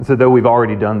So though we've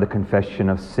already done the confession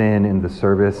of sin in the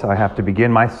service, I have to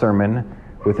begin my sermon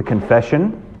with a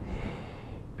confession.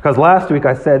 Because last week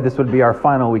I said this would be our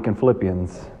final week in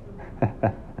Philippians.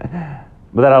 But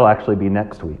that'll actually be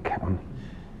next week.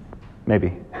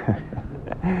 Maybe.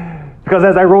 Because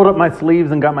as I rolled up my sleeves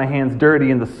and got my hands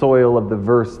dirty in the soil of the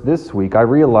verse this week, I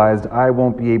realized I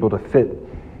won't be able to fit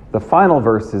the final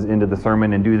verses into the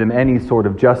sermon and do them any sort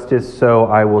of justice, so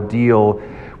I will deal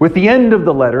with the end of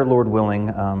the letter, Lord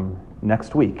willing,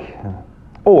 next week.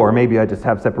 Or maybe I just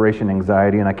have separation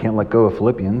anxiety and I can't let go of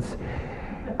Philippians.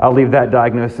 I'll leave that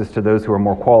diagnosis to those who are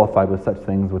more qualified with such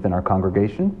things within our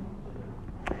congregation.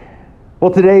 Well,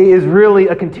 today is really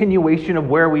a continuation of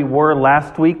where we were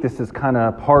last week. This is kind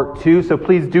of part 2, so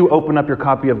please do open up your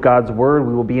copy of God's Word.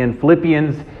 We will be in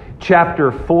Philippians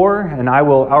chapter 4, and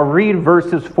I'll read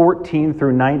verses 14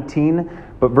 through 19,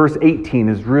 but verse 18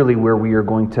 is really where we are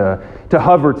going to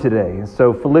hover today.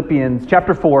 So Philippians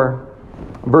chapter 4,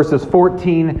 verses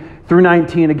 14 through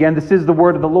 19. Again, this is the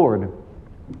word of the Lord.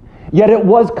 Yet it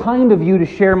was kind of you to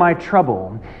share my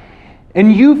trouble.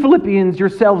 And you Philippians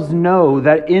yourselves know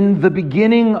that in the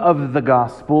beginning of the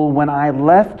gospel, when I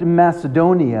left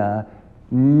Macedonia,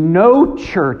 no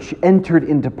church entered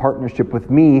into partnership with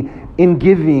me in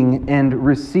giving and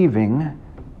receiving,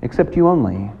 except you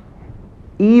only.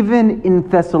 Even in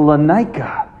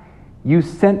Thessalonica, you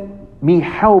sent me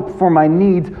help for my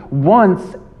needs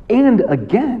once and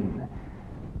again.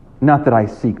 Not that I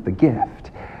seek the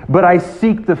gift, but I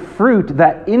seek the fruit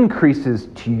that increases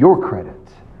to your credit.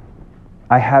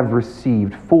 I have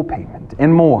received full payment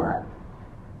and more.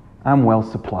 I'm well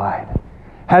supplied.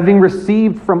 Having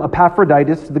received from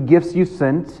Epaphroditus the gifts you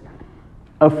sent,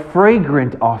 a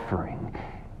fragrant offering,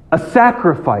 a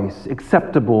sacrifice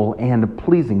acceptable and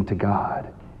pleasing to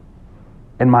God.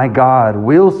 And my God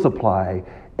will supply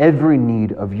every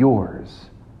need of yours,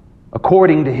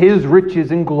 according to his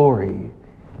riches and glory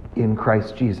in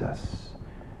Christ Jesus.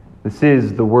 This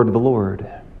is the word of the Lord.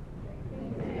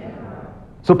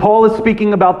 So Paul is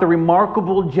speaking about the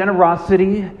remarkable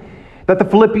generosity that the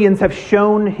Philippians have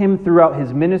shown him throughout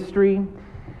his ministry.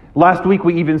 Last week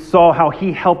we even saw how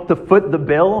he helped to foot the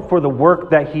bill for the work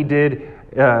that he did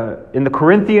in the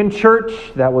Corinthian church.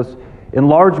 That was in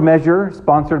large measure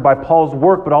sponsored by Paul's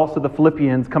work, but also the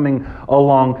Philippians coming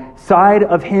alongside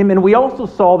of him. And we also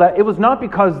saw that it was not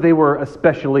because they were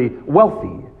especially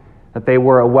wealthy, that they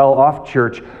were a well-off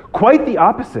church. Quite the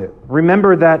opposite.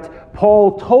 Remember that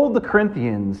Paul told the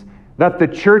Corinthians that the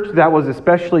church that was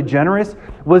especially generous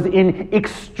was in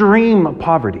extreme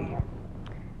poverty.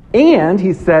 And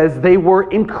he says they were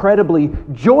incredibly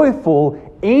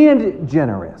joyful and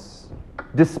generous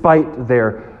despite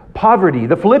their poverty.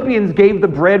 The Philippians gave the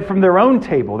bread from their own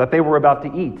table that they were about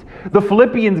to eat. The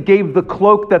Philippians gave the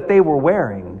cloak that they were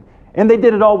wearing. And they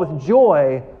did it all with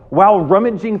joy while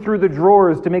rummaging through the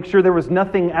drawers to make sure there was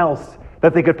nothing else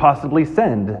that they could possibly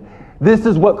send. This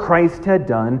is what Christ had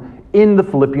done in the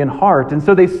Philippian heart. And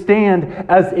so they stand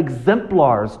as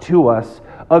exemplars to us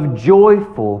of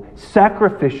joyful,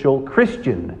 sacrificial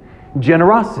Christian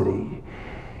generosity.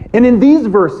 And in these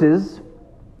verses,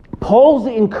 Paul's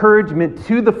encouragement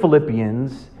to the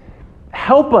Philippians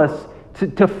help us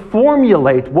to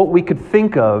formulate what we could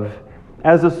think of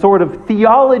as a sort of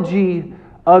theology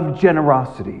of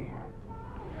generosity.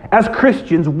 As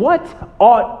Christians, what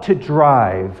ought to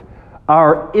drive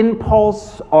our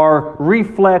impulse, our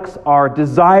reflex, our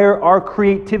desire, our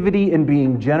creativity in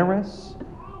being generous?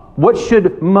 What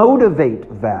should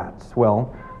motivate that?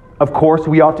 Well, of course,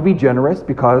 we ought to be generous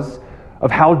because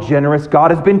of how generous God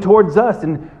has been towards us.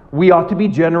 And we ought to be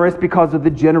generous because of the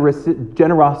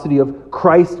generosity of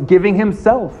Christ giving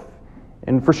himself.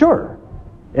 And for sure.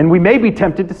 And we may be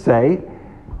tempted to say,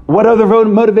 what other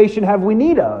motivation have we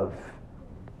need of?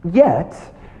 Yet,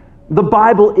 the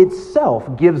Bible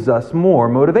itself gives us more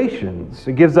motivations.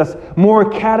 It gives us more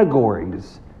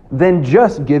categories than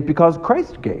just give because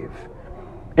Christ gave.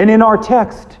 And in our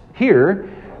text here,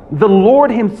 the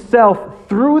Lord himself,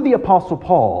 through the Apostle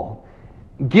Paul,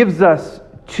 gives us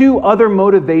 2 other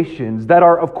motivations that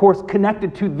are, of course,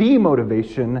 connected to the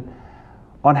motivation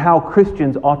on how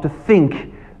Christians ought to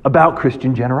think about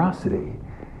Christian generosity.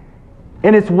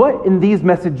 And it's what in these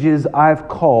messages I've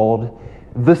called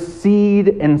the seed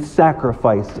and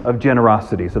sacrifice of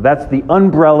generosity. So that's the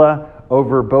umbrella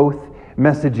over both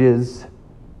messages.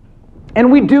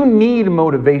 And we do need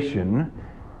motivation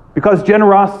because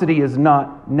generosity is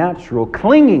not natural.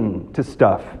 Clinging to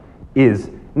stuff is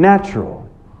natural.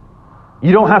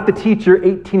 You don't have to teach your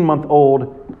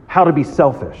 18-month-old how to be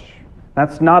selfish.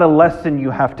 That's not a lesson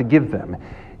you have to give them.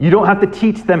 You don't have to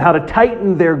teach them how to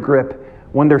tighten their grip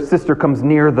when their sister comes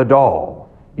near the doll.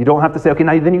 You don't have to say, okay,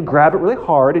 now then you grab it really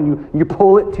hard and you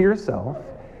pull it to yourself.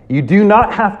 You do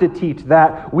not have to teach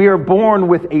that. We are born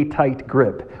with a tight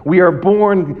grip. We are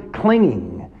born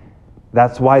clinging.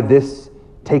 That's why this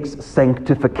takes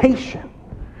sanctification.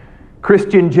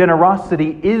 Christian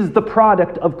generosity is the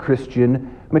product of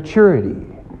Christian maturity,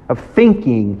 of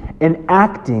thinking and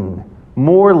acting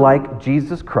more like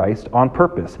Jesus Christ on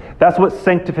purpose. That's what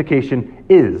sanctification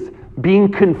is,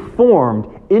 being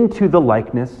conformed into the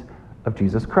likeness of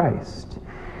Jesus Christ.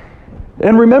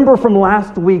 And remember from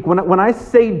last week, when I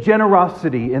say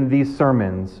generosity in these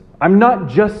sermons, I'm not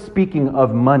just speaking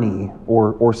of money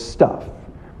or stuff.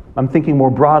 I'm thinking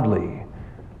more broadly.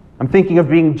 I'm thinking of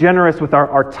being generous with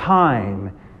our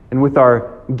time and with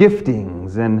our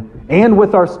giftings and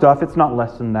with our stuff. It's not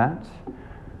less than that.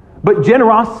 But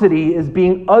generosity is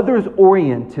being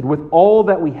others-oriented with all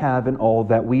that we have and all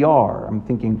that we are. I'm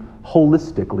thinking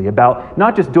holistically about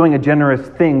not just doing a generous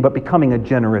thing, but becoming a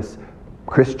generous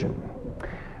Christian.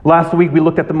 Last week we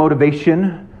looked at the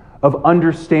motivation of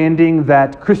understanding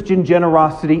that Christian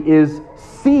generosity is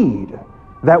seed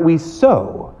that we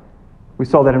sow. We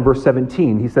saw that in verse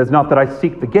 17. He says, not that I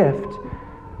seek the gift,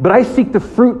 but I seek the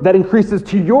fruit that increases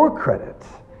to your credit.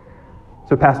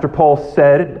 So Pastor Paul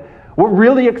said, what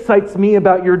really excites me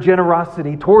about your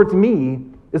generosity towards me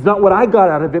is not what I got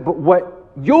out of it, but what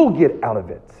you'll get out of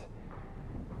it.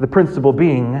 The principle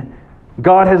being,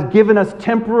 God has given us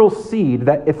temporal seed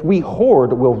that if we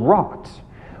hoard will rot,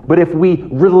 but if we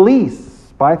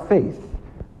release by faith,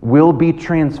 will be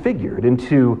transfigured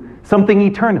into something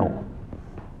eternal.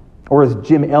 Or as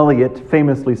Jim Elliot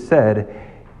famously said,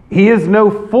 he is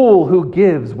no fool who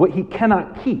gives what he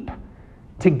cannot keep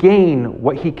to gain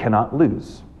what he cannot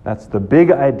lose. That's the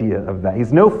big idea of that.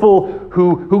 He's no fool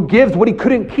who gives what he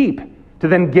couldn't keep to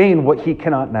then gain what he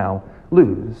cannot now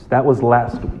lose. That was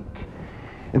last week.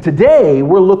 And today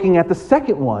we're looking at the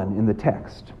second one in the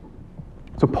text.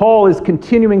 So Paul is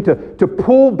continuing to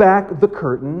pull back the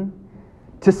curtain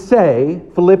to say,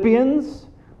 Philippians,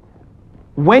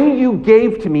 when you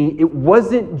gave to me, it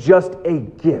wasn't just a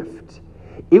gift.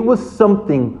 It was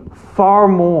something far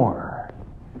more.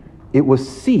 It was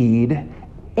seed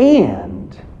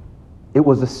and it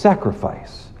was a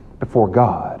sacrifice before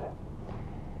God.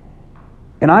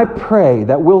 And I pray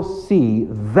that we'll see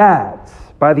that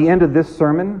by the end of this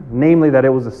sermon, namely that it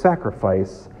was a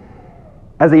sacrifice,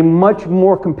 as a much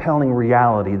more compelling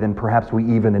reality than perhaps we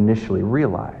even initially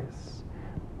realize.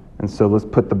 And so let's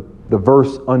put the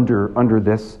verse under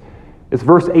this. It's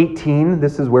verse 18.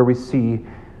 This is where we see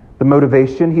the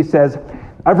motivation. He says,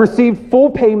 I've received full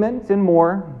payment and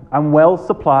more. I'm well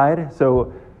supplied.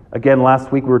 So again,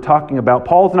 last week we were talking about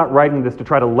Paul's not writing this to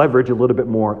try to leverage a little bit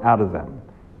more out of them.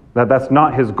 That's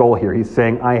not his goal here. He's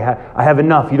saying, I have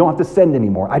enough. You don't have to send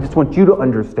anymore. I just want you to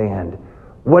understand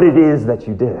what it is that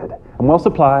you did. I'm well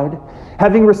supplied,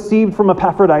 having received from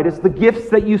Epaphroditus the gifts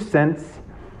that you sent.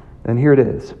 And here it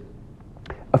is.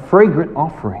 A fragrant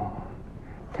offering,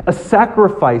 a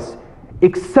sacrifice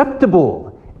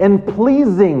acceptable and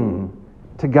pleasing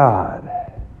to God.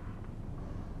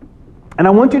 And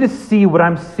I want you to see what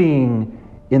I'm seeing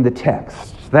in the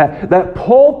text. That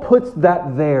Paul puts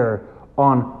that there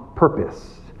on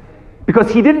purpose.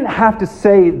 Because he didn't have to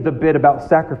say the bit about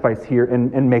sacrifice here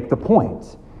and make the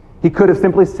point. He could have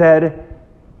simply said,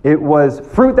 it was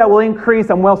fruit that will increase,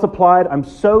 I'm well supplied, I'm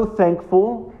so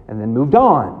thankful, and then moved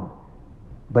on.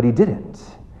 But he didn't.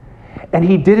 And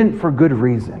he didn't for good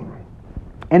reason.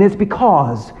 And it's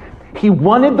because he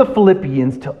wanted the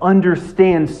Philippians to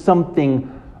understand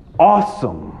something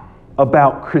awesome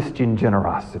about Christian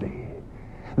generosity.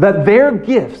 That their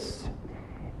gifts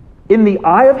in the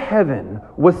eye of heaven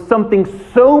was something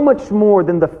so much more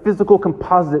than the physical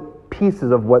composite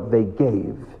pieces of what they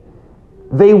gave.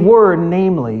 They were,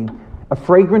 namely, a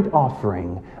fragrant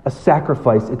offering, a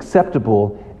sacrifice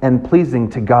acceptable and pleasing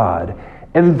to God.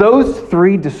 And those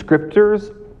three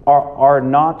descriptors are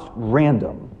not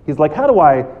random. He's like,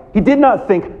 he did not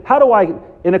think, how do I,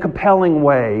 in a compelling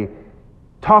way,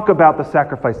 talk about the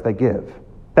sacrifice they give?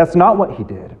 That's not what he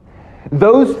did.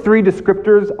 Those three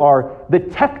descriptors are the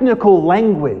technical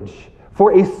language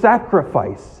for a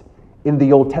sacrifice in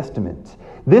the Old Testament.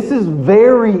 This is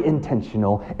very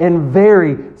intentional and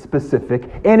very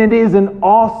specific, and it is an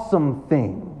awesome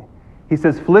thing. He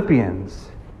says, Philippians,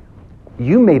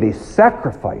 you made a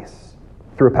sacrifice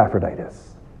through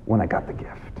Epaphroditus when I got the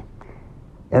gift.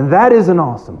 And that is an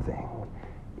awesome thing.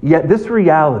 Yet this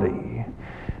reality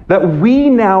that we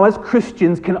now as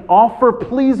Christians can offer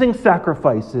pleasing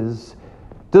sacrifices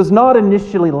does not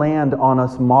initially land on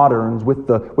us moderns with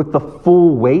the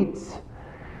full weight.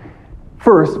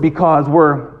 First, because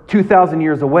we're 2,000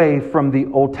 years away from the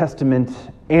Old Testament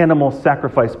animal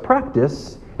sacrifice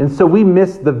practice, and so we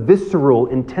miss the visceral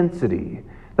intensity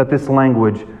that this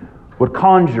language would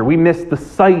conjure. We miss the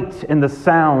sight and the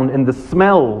sound and the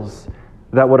smells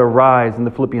that would arise in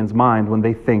the Philippians' mind when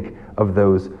they think of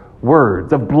those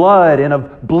words of blood and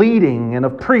of bleeding and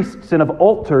of priests and of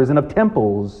altars and of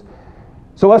temples.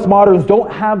 So us moderns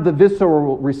don't have the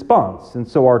visceral response. And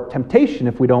so our temptation,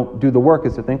 if we don't do the work,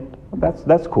 is to think, well,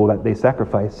 that's cool that they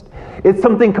sacrificed. It's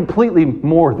something completely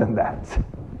more than that,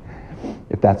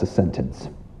 if that's a sentence.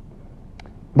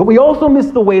 But we also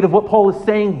miss the weight of what Paul is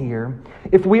saying here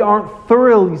if we aren't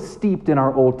thoroughly steeped in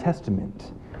our Old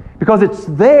Testament. Because it's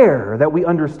there that we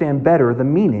understand better the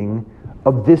meaning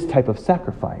of this type of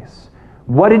sacrifice.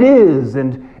 What it is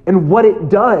and what it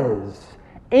does,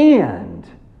 and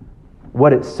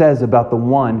what it says about the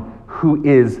one who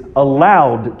is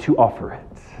allowed to offer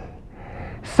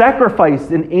it.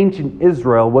 Sacrifice in ancient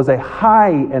Israel was a high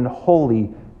and holy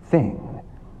thing.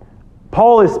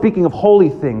 Paul is speaking of holy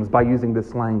things by using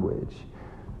this language.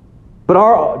 But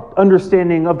our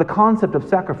understanding of the concept of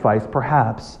sacrifice,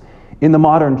 perhaps, in the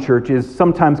modern church is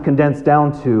sometimes condensed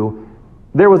down to,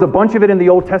 there was a bunch of it in the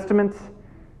Old Testament,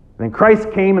 then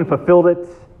Christ came and fulfilled it,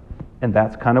 and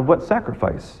that's kind of what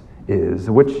sacrifice is,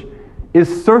 which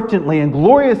is certainly and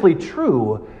gloriously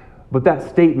true, but that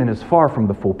statement is far from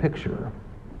the full picture.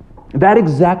 That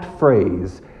exact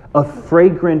phrase, a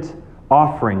fragrant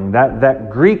offering, that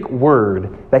Greek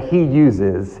word that he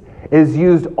uses, is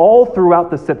used all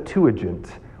throughout the Septuagint,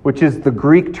 which is the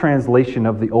Greek translation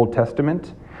of the Old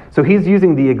Testament. So he's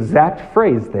using the exact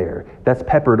phrase there that's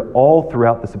peppered all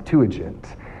throughout the Septuagint.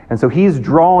 And so he's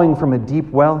drawing from a deep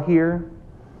well here.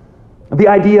 The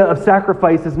idea of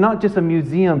sacrifice is not just a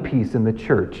museum piece in the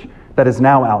church that is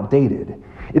now outdated.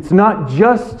 It's not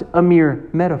just a mere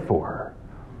metaphor.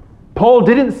 Paul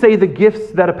didn't say the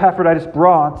gifts that Epaphroditus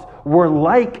brought were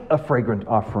like a fragrant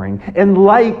offering and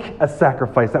like a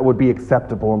sacrifice that would be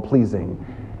acceptable and pleasing.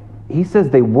 He says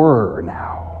they were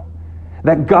now,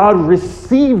 that God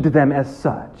received them as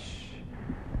such.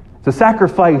 So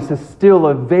sacrifice is still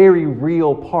a very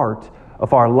real part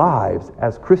of our lives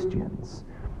as Christians.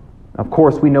 Of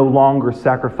course, we no longer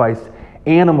sacrifice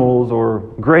animals or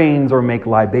grains or make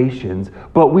libations,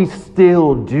 but we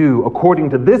still do, according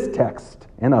to this text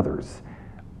and others,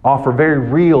 offer very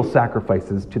real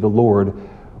sacrifices to the Lord,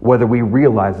 whether we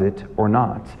realize it or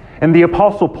not. And the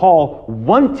Apostle Paul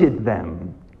wanted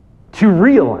them to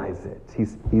realize it.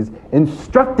 He's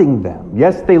instructing them.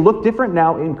 Yes, they look different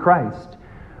now in Christ,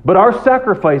 but our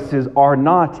sacrifices are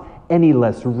not any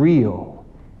less real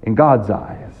in God's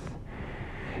eyes.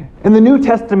 And the New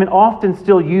Testament often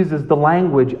still uses the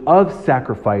language of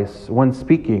sacrifice when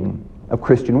speaking of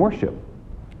Christian worship.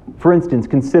 For instance,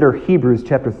 consider Hebrews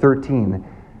chapter 13,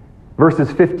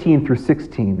 verses 15 through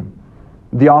 16.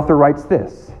 The author writes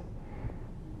this: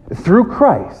 "Through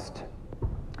Christ,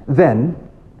 then,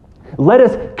 let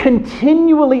us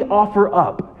continually offer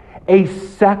up a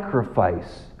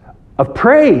sacrifice of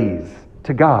praise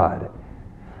to God.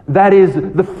 That is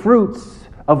the fruits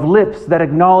of lips that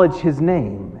acknowledge his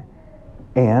name.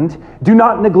 And do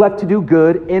not neglect to do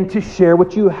good and to share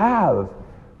what you have,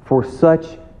 for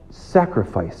such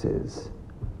sacrifices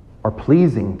are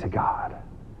pleasing to God."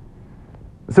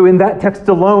 So in that text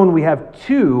alone, we have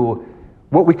two,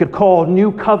 what we could call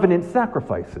new covenant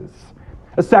sacrifices.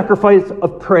 A sacrifice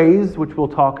of praise, which we'll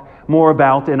talk more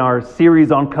about in our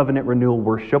series on covenant renewal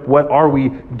worship. What are we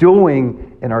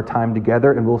doing in our time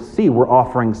together? And we'll see we're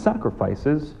offering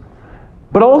sacrifices.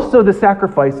 But also the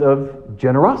sacrifice of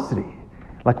generosity,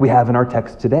 like we have in our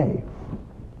text today.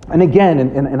 And again,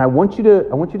 and I want you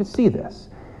to see this.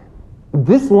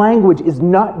 This language is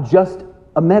not just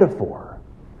a metaphor.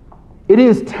 It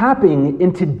is tapping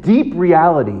into deep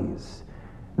realities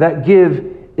that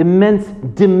give immense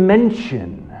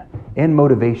dimension and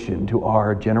motivation to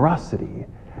our generosity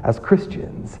as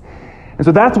Christians. And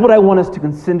so that's what I want us to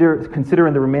consider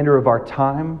in the remainder of our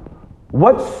time.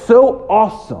 What's so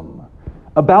awesome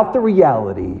about the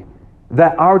reality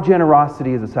that our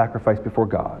generosity is a sacrifice before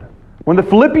God? When the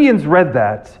Philippians read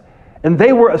that and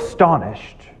they were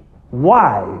astonished,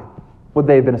 why would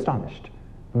they have been astonished?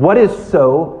 What is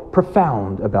so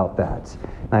profound about that?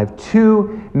 And I have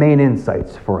two main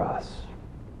insights for us.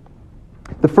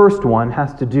 The first one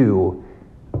has to do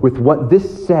with what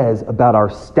this says about our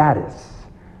status,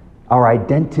 our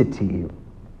identity,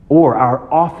 or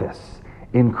our office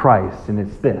in Christ, and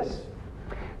it's this: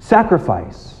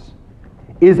 sacrifice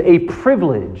is a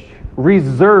privilege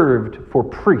reserved for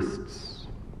priests.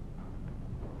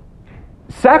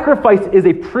 Sacrifice is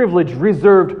a privilege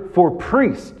reserved for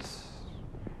priests.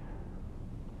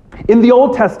 In the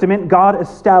Old Testament, God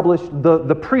established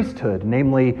the priesthood,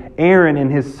 namely Aaron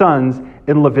and his sons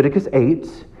in Leviticus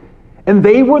 8, and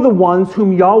they were the ones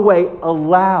whom Yahweh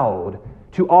allowed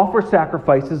to offer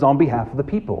sacrifices on behalf of the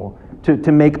people,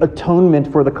 to make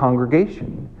atonement for the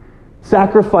congregation.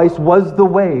 Sacrifice was the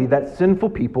way that sinful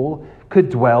people could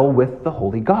dwell with the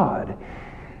holy God.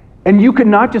 And you could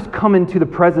not just come into the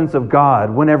presence of God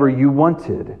whenever you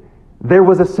wanted. There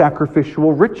was a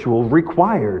sacrificial ritual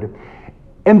required.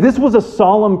 And this was a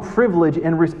solemn privilege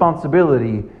and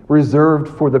responsibility reserved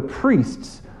for the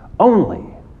priests only.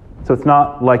 So it's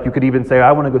not like you could even say,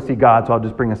 I want to go see God, so I'll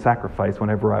just bring a sacrifice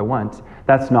whenever I want.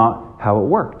 That's not how it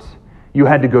worked. You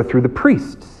had to go through the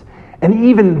priests. And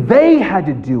even they had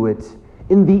to do it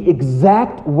in the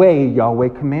exact way Yahweh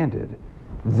commanded.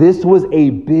 This was a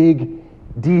big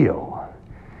deal.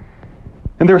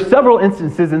 And there are several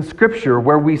instances in Scripture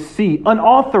where we see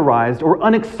unauthorized or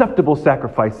unacceptable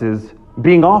sacrifices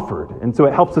being offered. And so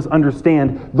it helps us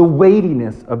understand the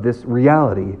weightiness of this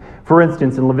reality. For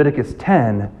instance, in Leviticus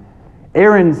 10,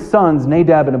 Aaron's sons,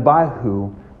 Nadab and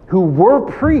Abihu, who were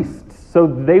priests, so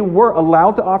they were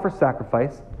allowed to offer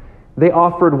sacrifice, they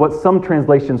offered what some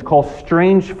translations call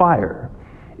strange fire.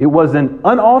 It was an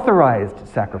unauthorized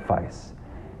sacrifice.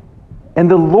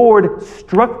 And the Lord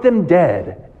struck them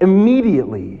dead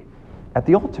immediately at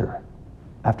the altar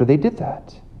after they did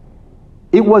that.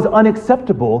 It was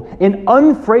unacceptable and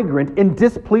unfragrant and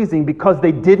displeasing because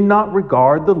they did not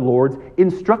regard the Lord's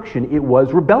instruction. It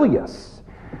was rebellious.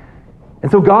 And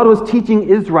so God was teaching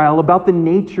Israel about the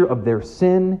nature of their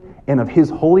sin and of His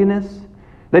holiness,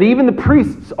 that even the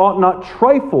priests ought not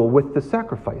trifle with the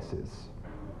sacrifices.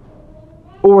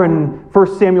 Or in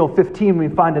 1 Samuel 15, we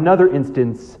find another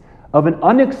instance of an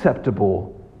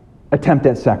unacceptable attempt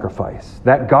at sacrifice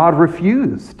that God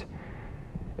refused.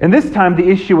 And this time the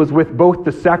issue was with both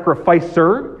the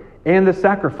sacrificer and the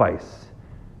sacrifice.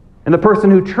 And the person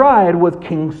who tried was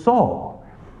King Saul.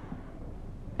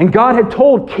 And God had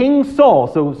told King Saul,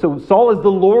 so Saul is the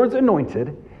Lord's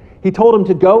anointed, He told him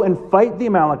to go and fight the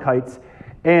Amalekites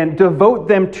and devote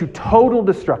them to total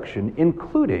destruction,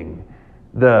 including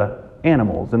the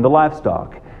animals and the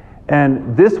livestock.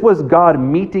 And this was God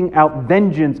meting out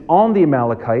vengeance on the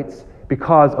Amalekites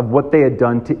because of what they had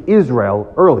done to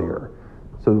Israel earlier.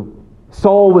 So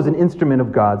Saul was an instrument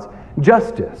of God's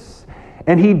justice.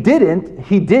 And he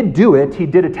did do it. He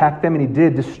did attack them and he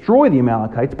did destroy the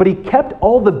Amalekites, but he kept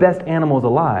all the best animals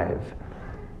alive.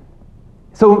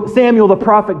 So Samuel the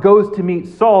prophet goes to meet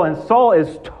Saul, and Saul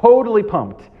is totally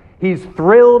pumped. He's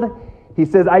thrilled. He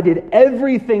says, I did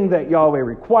everything that Yahweh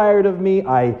required of me.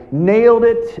 I nailed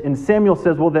it. And Samuel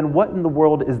says, well, then what in the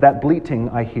world is that bleating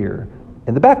I hear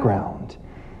in the background?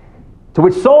 To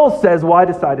which Saul says, well, I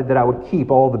decided that I would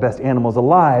keep all the best animals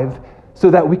alive so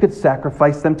that we could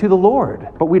sacrifice them to the Lord.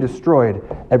 But we destroyed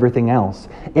everything else.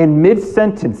 In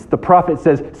mid-sentence, the prophet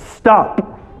says,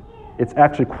 stop. It's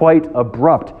actually quite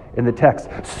abrupt in the text.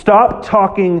 Stop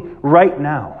talking right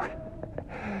now.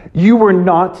 You were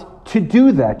not to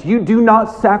do that. You do not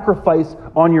sacrifice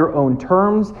on your own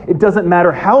terms. It doesn't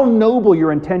matter how noble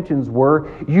your intentions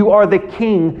were. You are the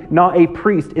king, not a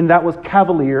priest, and that was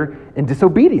cavalier and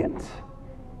disobedient.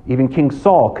 Even King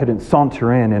Saul couldn't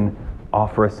saunter in and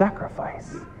offer a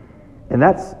sacrifice. And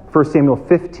that's 1 Samuel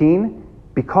 15.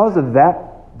 Because of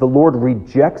that, the Lord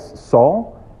rejects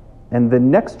Saul, and the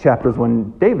next chapter is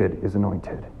when David is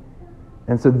anointed.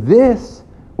 And so this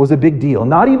was a big deal.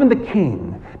 Not even the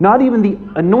king, not even the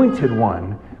anointed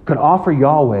one could offer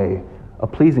Yahweh a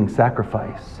pleasing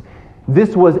sacrifice.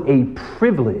 This was a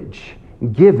privilege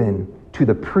given to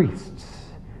the priests.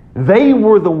 They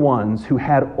were the ones who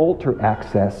had altar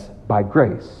access by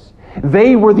grace.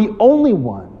 They were the only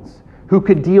ones who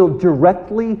could deal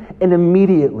directly and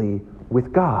immediately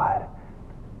with God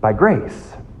by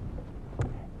grace.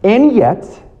 And yet,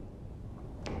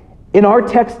 in our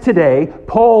text today,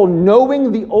 Paul,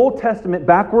 knowing the Old Testament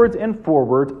backwards and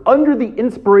forwards, under the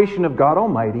inspiration of God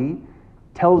Almighty,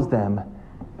 tells them,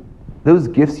 those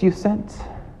gifts you sent,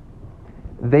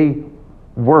 they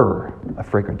were a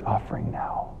fragrant offering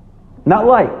now. Not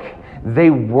like, they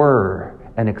were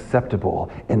an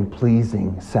acceptable and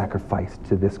pleasing sacrifice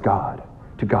to God.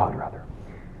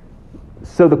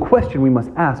 So the question we must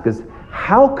ask is,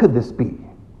 how could this be?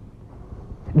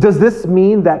 Does this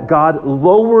mean that God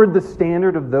lowered the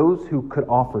standard of those who could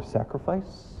offer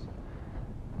sacrifice?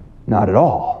 Not at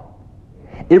all.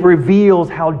 It reveals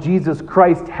how Jesus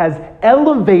Christ has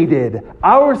elevated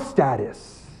our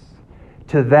status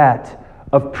to that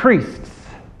of priests.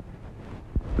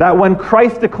 That when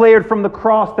Christ declared from the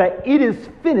cross that it is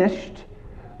finished,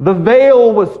 the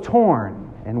veil was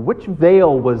torn. And which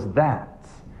veil was that?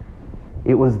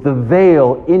 It was the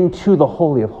veil into the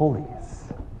Holy of Holies.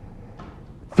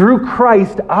 Through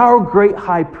Christ, our great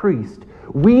high priest,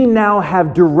 we now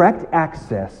have direct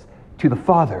access to the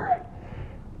Father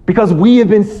because we have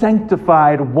been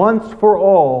sanctified once for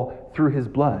all through his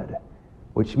blood,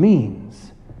 which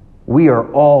means we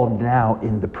are all now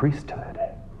in the priesthood.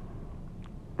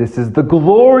 This is the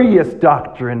glorious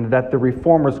doctrine that the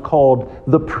Reformers called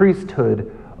the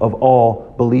priesthood of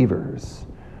all believers.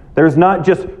 There's not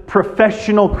just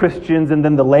professional Christians and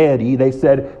then the laity. They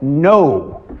said,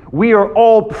 no, we are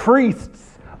all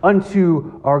priests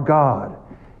unto our God.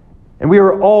 And we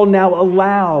are all now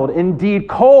allowed, indeed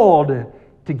called,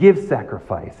 to give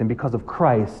sacrifice. And because of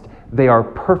Christ, they are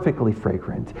perfectly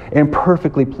fragrant and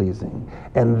perfectly pleasing.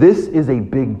 And this is a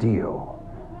big deal.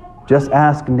 Just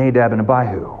ask Nadab and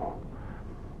Abihu.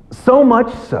 So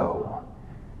much so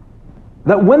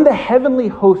that when the heavenly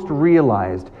host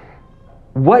realized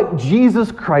what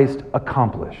Jesus Christ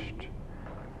accomplished,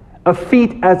 a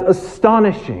feat as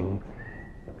astonishing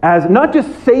as not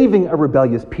just saving a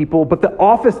rebellious people, but the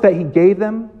office that he gave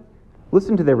them,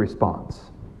 listen to their response.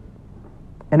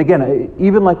 And again,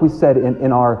 even like we said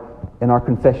in our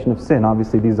confession of sin,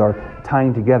 obviously these are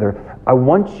tying together. I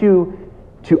want you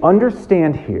to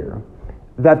understand here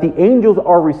that the angels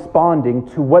are responding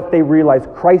to what they realize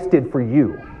Christ did for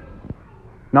you,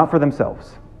 not for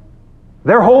themselves.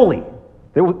 They're holy.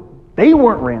 They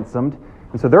weren't ransomed.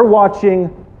 And so they're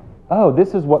watching, oh,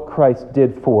 this is what Christ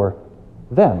did for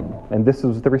them. And this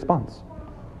was the response.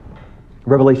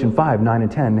 Revelation 5, 9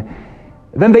 and 10.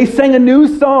 Then they sang a new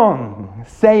song,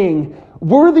 saying,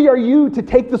 "Worthy are you to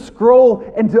take the scroll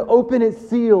and to open its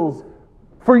seals.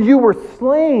 For you were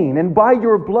slain, and by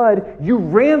your blood you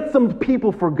ransomed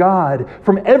people for God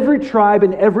from every tribe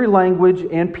and every language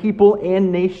and people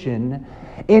and nation.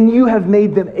 And you have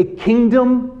made them a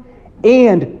kingdom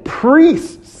and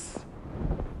priests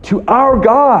to our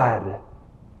God.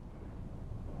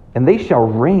 And they shall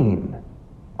reign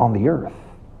on the earth."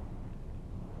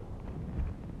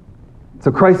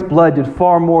 So Christ's blood did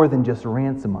far more than just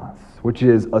ransom us, which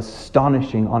is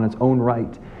astonishing on its own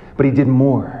right. But he did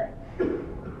more.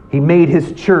 He made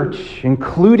his church,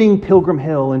 including Pilgrim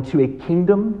Hill, into a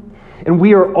kingdom, and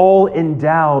we are all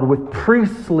endowed with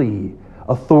priestly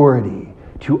authority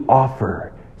to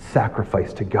offer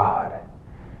sacrifice to God.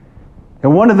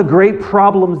 And one of the great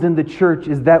problems in the church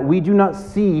is that we do not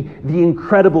see the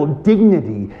incredible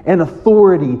dignity and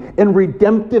authority and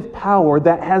redemptive power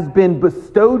that has been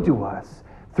bestowed to us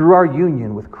through our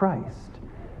union with Christ.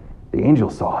 The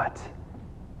angels saw it,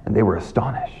 and they were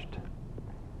astonished.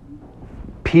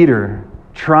 Peter,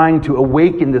 trying to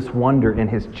awaken this wonder in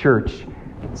his church,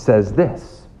 says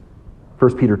this.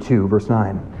 1 Peter 2, verse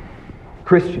 9.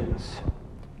 "Christians,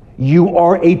 you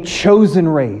are a chosen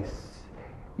race.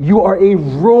 You are a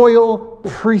royal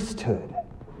priesthood.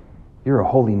 You're a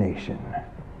holy nation.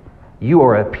 You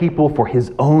are a people for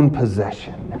his own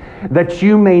possession, that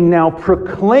you may now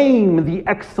proclaim the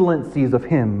excellencies of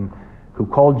him who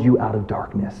called you out of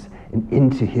darkness and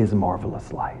into his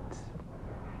marvelous light."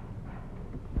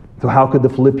 So how could the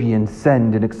Philippians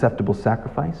send an acceptable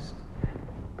sacrifice?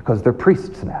 Because they're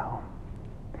priests now.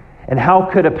 And how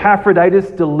could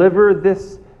Epaphroditus deliver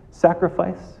this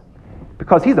sacrifice?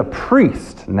 Because he's a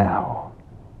priest now.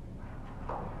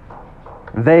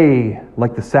 They,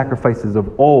 like the sacrifices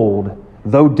of old,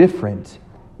 though different,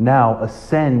 now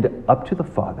ascend up to the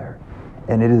Father,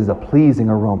 and it is a pleasing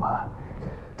aroma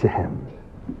to him.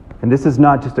 And this is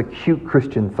not just a cute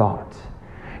Christian thought.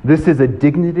 This is a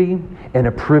dignity and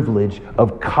a privilege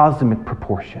of cosmic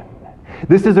proportion.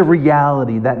 This is a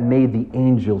reality that made the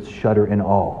angels shudder in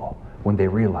awe when they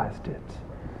realized it.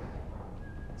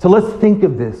 So let's think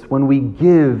of this when we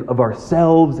give of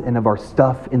ourselves and of our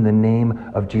stuff in the name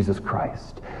of Jesus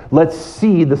Christ. Let's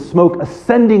see the smoke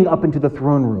ascending up into the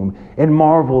throne room and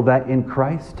marvel that in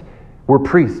Christ we're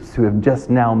priests who have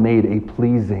just now made a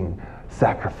pleasing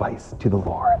sacrifice to the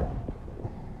Lord.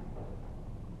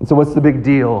 And so what's the big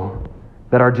deal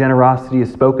that our generosity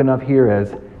is spoken of here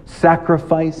as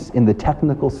sacrifice in the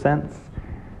technical sense?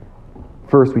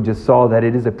 First, we just saw that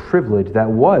it is a privilege that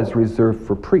was reserved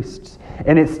for priests.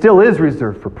 And it still is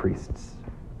reserved for priests.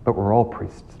 But we're all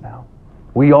priests now.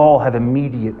 We all have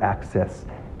immediate access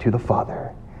to the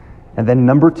Father. And then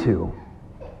number 2,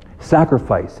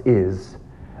 sacrifice is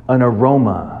an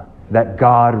aroma that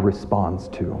God responds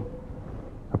to.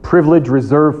 A privilege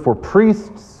reserved for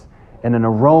priests and an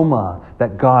aroma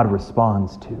that God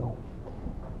responds to.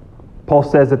 Paul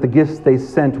says that the gifts they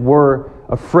sent were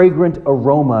a fragrant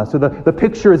aroma. So the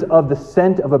picture is of the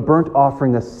scent of a burnt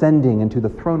offering ascending into the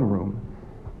throne room.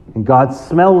 And God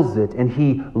smells it and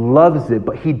he loves it,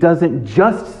 but he doesn't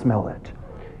just smell it.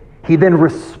 He then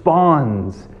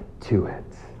responds to it.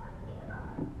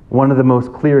 One of the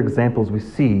most clear examples we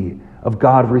see of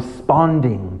God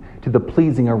responding to the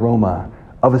pleasing aroma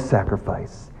of a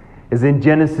sacrifice is in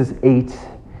Genesis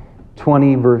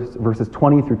 8:20, verses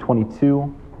 20 through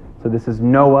 22. So this is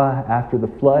Noah after the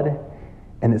flood,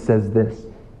 and it says this: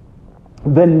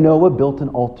 Then Noah built an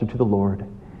altar to the Lord.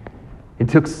 He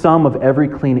took some of every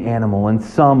clean animal and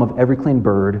some of every clean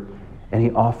bird, and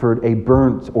he offered a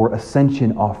burnt or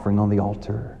ascension offering on the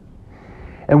altar.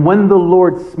 And when the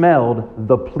Lord smelled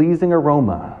the pleasing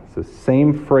aroma, so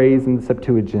same phrase in the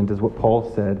Septuagint as what Paul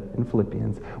said in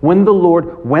Philippians, when the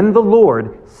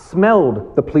Lord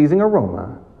smelled the pleasing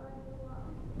aroma,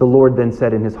 the Lord then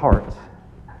said in his heart,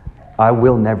 I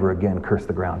will never again curse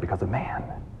the ground because of man.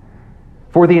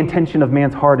 For the intention of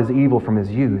man's heart is evil from his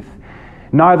youth.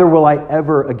 Neither will I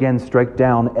ever again strike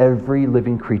down every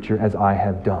living creature as I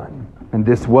have done. And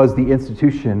this was the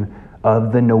institution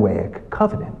of the Noahic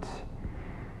covenant.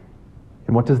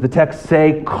 And what does the text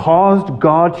say caused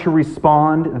God to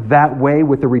respond that way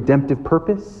with a redemptive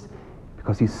purpose?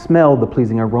 Because he smelled the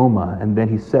pleasing aroma, and then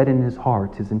he said in his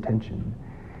heart his intention.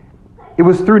 It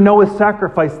was through Noah's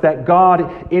sacrifice that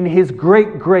God, in his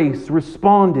great grace,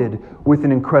 responded with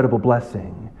an incredible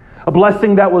blessing. A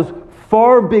blessing that was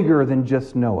far bigger than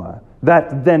just Noah,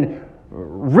 that then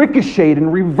ricocheted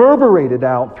and reverberated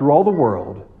out through all the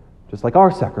world, just like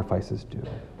our sacrifices do.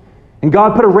 And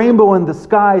God put a rainbow in the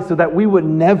sky so that we would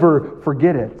never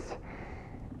forget it.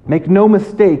 Make no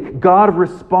mistake, God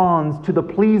responds to the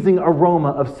pleasing aroma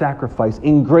of sacrifice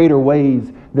in greater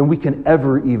ways than we can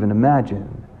ever even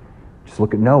imagine. Just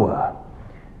look at Noah.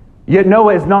 Yet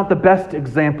Noah is not the best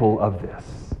example of this.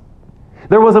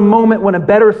 There was a moment when a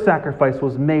better sacrifice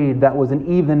was made that was an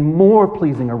even more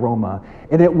pleasing aroma,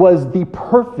 and it was the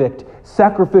perfect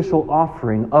sacrificial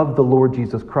offering of the Lord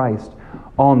Jesus Christ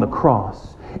on the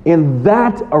cross. And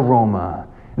that aroma,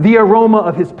 the aroma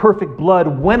of his perfect blood,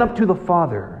 went up to the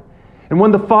Father. And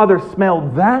when the Father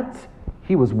smelled that,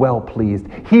 he was well pleased.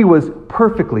 He was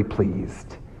perfectly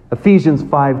pleased. Ephesians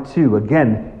 5:2,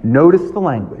 again, notice the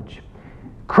language.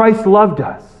 Christ loved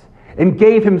us and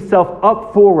gave himself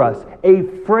up for us, a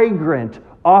fragrant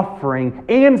offering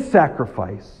and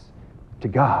sacrifice to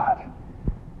God.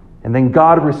 And then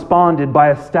God responded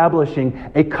by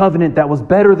establishing a covenant that was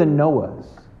better than Noah's.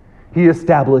 He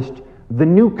established the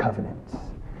new covenant.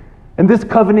 And this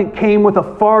covenant came with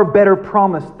a far better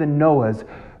promise than Noah's.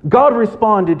 God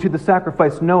responded to the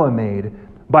sacrifice Noah made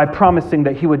by promising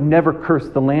that he would never curse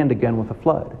the land again with a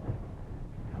flood.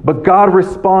 But God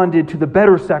responded to the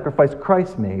better sacrifice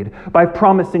Christ made by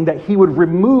promising that he would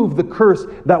remove the curse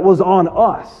that was on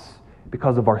us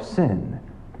because of our sin.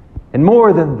 And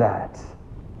more than that,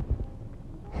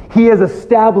 he has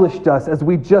established us, as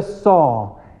we just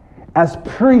saw, as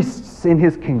priests in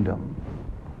his kingdom.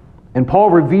 And Paul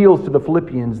reveals to the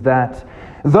Philippians that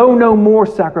though no more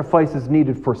sacrifice is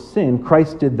needed for sin,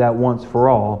 Christ did that once for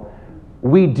all,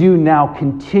 we do now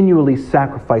continually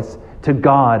sacrifice to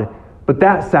God. But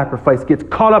that sacrifice gets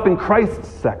caught up in Christ's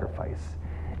sacrifice.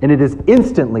 And it is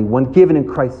instantly, when given in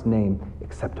Christ's name,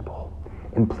 acceptable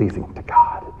and pleasing to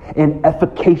God and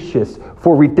efficacious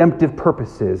for redemptive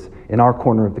purposes in our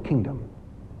corner of the kingdom.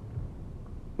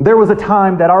 There was a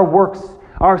time that our works,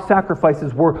 our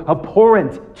sacrifices were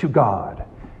abhorrent to God,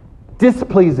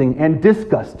 displeasing and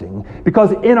disgusting,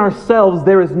 because in ourselves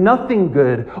there is nothing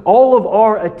good. All of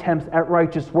our attempts at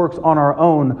righteous works on our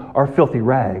own are filthy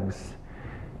rags.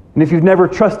 And if you've never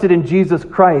trusted in Jesus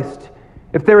Christ,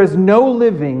 if there is no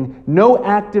living, no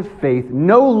active faith,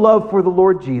 no love for the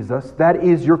Lord Jesus, that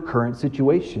is your current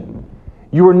situation.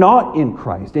 You are not in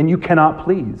Christ and you cannot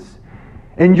please.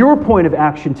 And your point of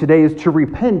action today is to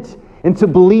repent and to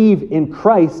believe in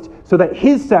Christ so that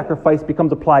his sacrifice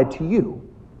becomes applied to you.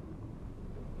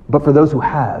 But for those who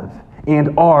have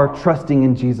and are trusting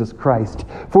in Jesus Christ,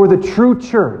 for the true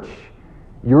church,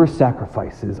 your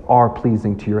sacrifices are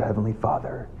pleasing to your Heavenly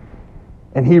Father.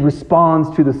 And he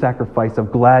responds to the sacrifice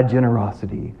of glad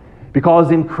generosity,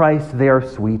 because in Christ they are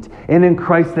sweet, and in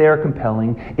Christ they are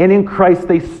compelling, and in Christ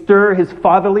they stir his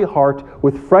fatherly heart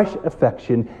with fresh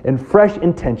affection and fresh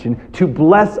intention to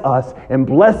bless us and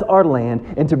bless our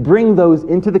land and to bring those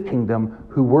into the kingdom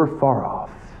who were far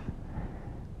off.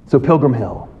 So Pilgrim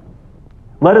Hill,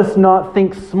 let us not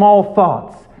think small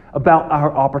thoughts about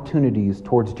our opportunities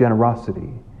towards generosity.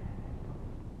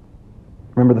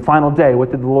 Remember, the final day, what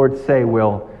did the Lord say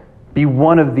will be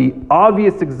one of the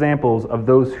obvious examples of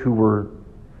those who were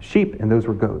sheep and those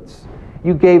were goats.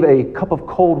 You gave a cup of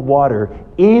cold water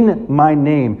in my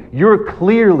name. You're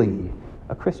clearly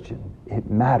a Christian it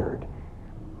mattered.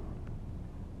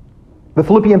 The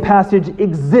Philippian passage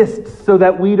exists so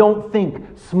that we don't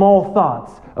think small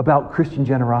thoughts about Christian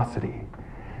generosity.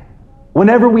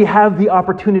 Whenever we have the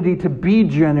opportunity to be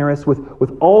generous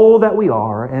with all that we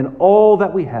are and all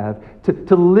that we have,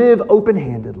 to live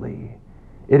open-handedly,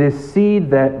 it is seed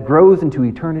that grows into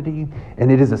eternity,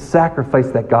 and it is a sacrifice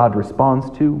that God responds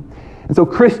to. And so,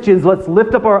 Christians, let's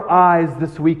lift up our eyes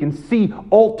this week and see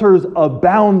altars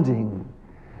abounding.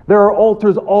 There are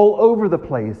altars all over the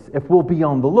place if we'll be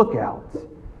on the lookout.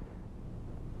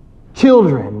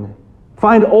 Children,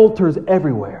 find altars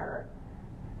everywhere.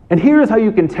 And here's how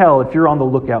you can tell if you're on the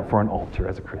lookout for an altar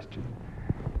as a Christian.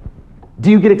 Do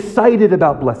you get excited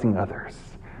about blessing others?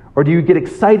 Or do you get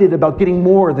excited about getting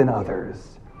more than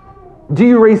others? Do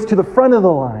you race to the front of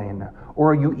the line?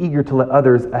 Or are you eager to let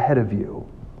others ahead of you?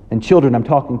 And children, I'm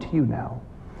talking to you now.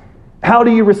 How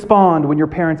do you respond when your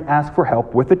parents ask for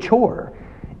help with a chore?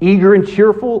 Eager and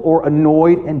cheerful, or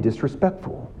annoyed and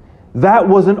disrespectful? That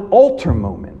was an altar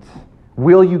moment.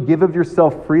 Will you give of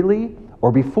yourself freely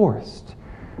or be forced?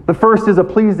 The first is a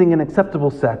pleasing and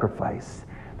acceptable sacrifice.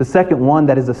 The second one,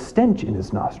 that is a stench in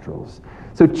his nostrils.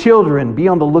 So children, be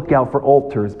on the lookout for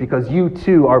altars, because you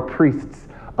too are priests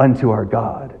unto our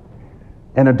God.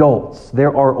 And adults,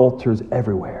 there are altars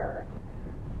everywhere.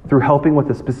 Through helping with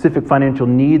a specific financial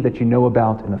need that you know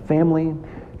about in a family,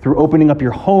 through opening up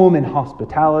your home in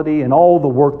hospitality and all the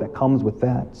work that comes with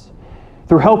that,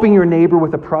 through helping your neighbor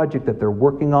with a project that they're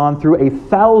working on, through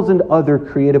 1,000 other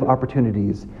creative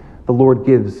opportunities the Lord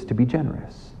gives to be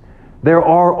generous. There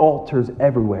are altars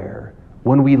everywhere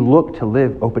when we look to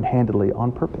live open-handedly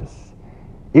on purpose.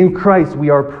 In Christ, we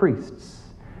are priests.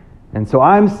 And so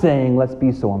I'm saying, let's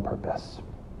be so on purpose.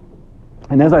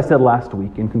 And as I said last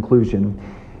week, in conclusion,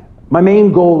 my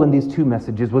main goal in these two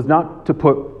messages was not to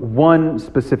put one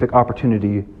specific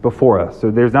opportunity before us.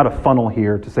 So there's not a funnel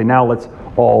here to say, now let's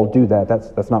all do that.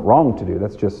 That's not wrong to do.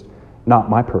 That's just not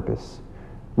my purpose.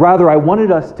 Rather, I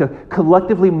wanted us to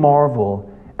collectively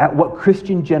marvel at what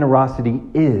Christian generosity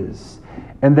is,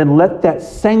 and then let that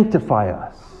sanctify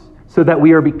us so that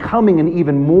we are becoming an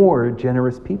even more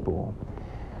generous people.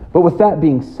 But with that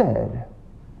being said,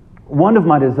 one of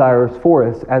my desires for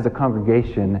us as a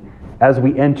congregation, as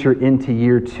we enter into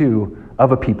year 2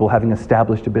 of a people having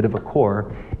established a bit of a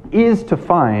core, is to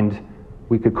find,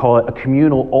 we could call it a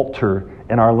communal altar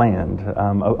in our land,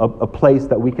 a place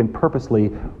that we can purposely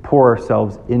pour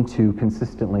ourselves into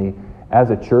consistently as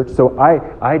a church. So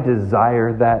I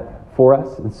desire that for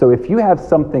us. And so if you have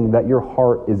something that your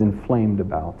heart is inflamed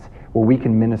about, where we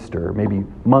can minister, maybe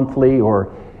monthly,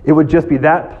 or it would just be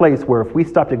that place where if we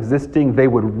stopped existing, they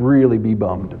would really be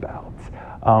bummed about.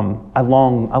 I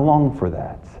long for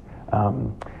that.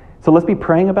 So let's be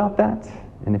praying about that.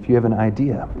 And if you have an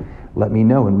idea, let me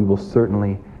know, and we will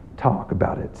certainly talk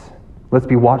about it. Let's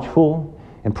be watchful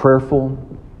and prayerful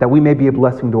that we may be a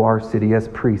blessing to our city as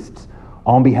priests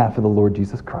on behalf of the Lord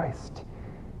Jesus Christ.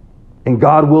 And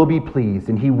God will be pleased,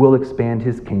 and He will expand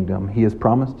His kingdom. He has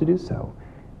promised to do so.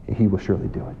 He will surely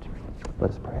do it.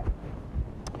 Let us pray.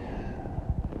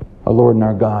 Our Lord and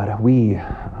our God, we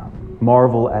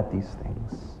marvel at these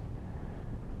things.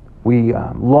 We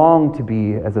long to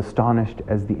be as astonished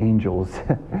as the angels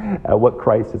at what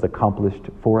Christ has accomplished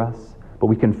for us, but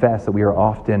we confess that we are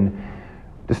often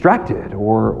distracted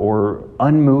or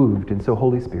unmoved. And so,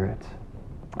 Holy Spirit,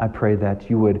 I pray that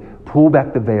you would pull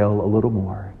back the veil a little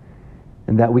more,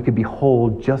 and that we could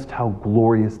behold just how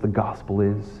glorious the gospel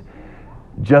is,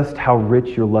 just how rich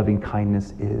your loving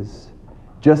kindness is,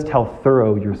 just how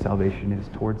thorough your salvation is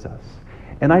towards us.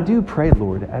 And I do pray,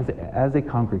 Lord, as a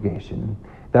congregation,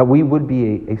 that we would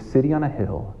be a city on a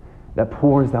hill that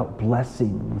pours out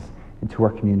blessings into our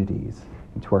communities,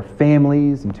 into our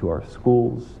families, into our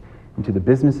schools, into the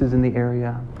businesses in the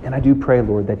area. And I do pray,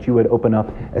 Lord, that you would open up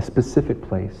a specific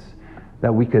place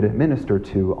that we could minister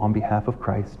to on behalf of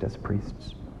Christ as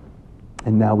priests.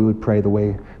 And now we would pray the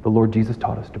way the Lord Jesus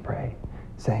taught us to pray,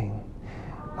 saying,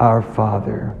 Our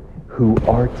Father, who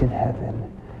art in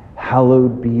heaven,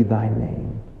 hallowed be thy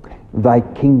name. Thy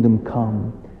kingdom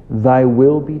come, thy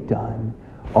will be done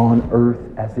on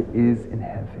earth as it is in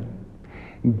heaven.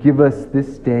 Give us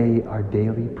this day our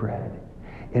daily bread,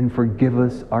 and forgive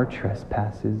us our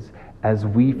trespasses as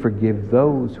we forgive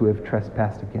those who have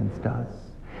trespassed against us.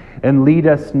 And lead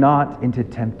us not into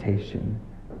temptation,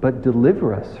 but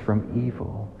deliver us from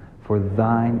evil. For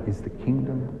thine is the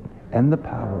kingdom and the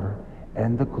power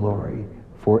and the glory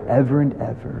forever and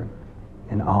ever.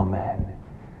 And amen.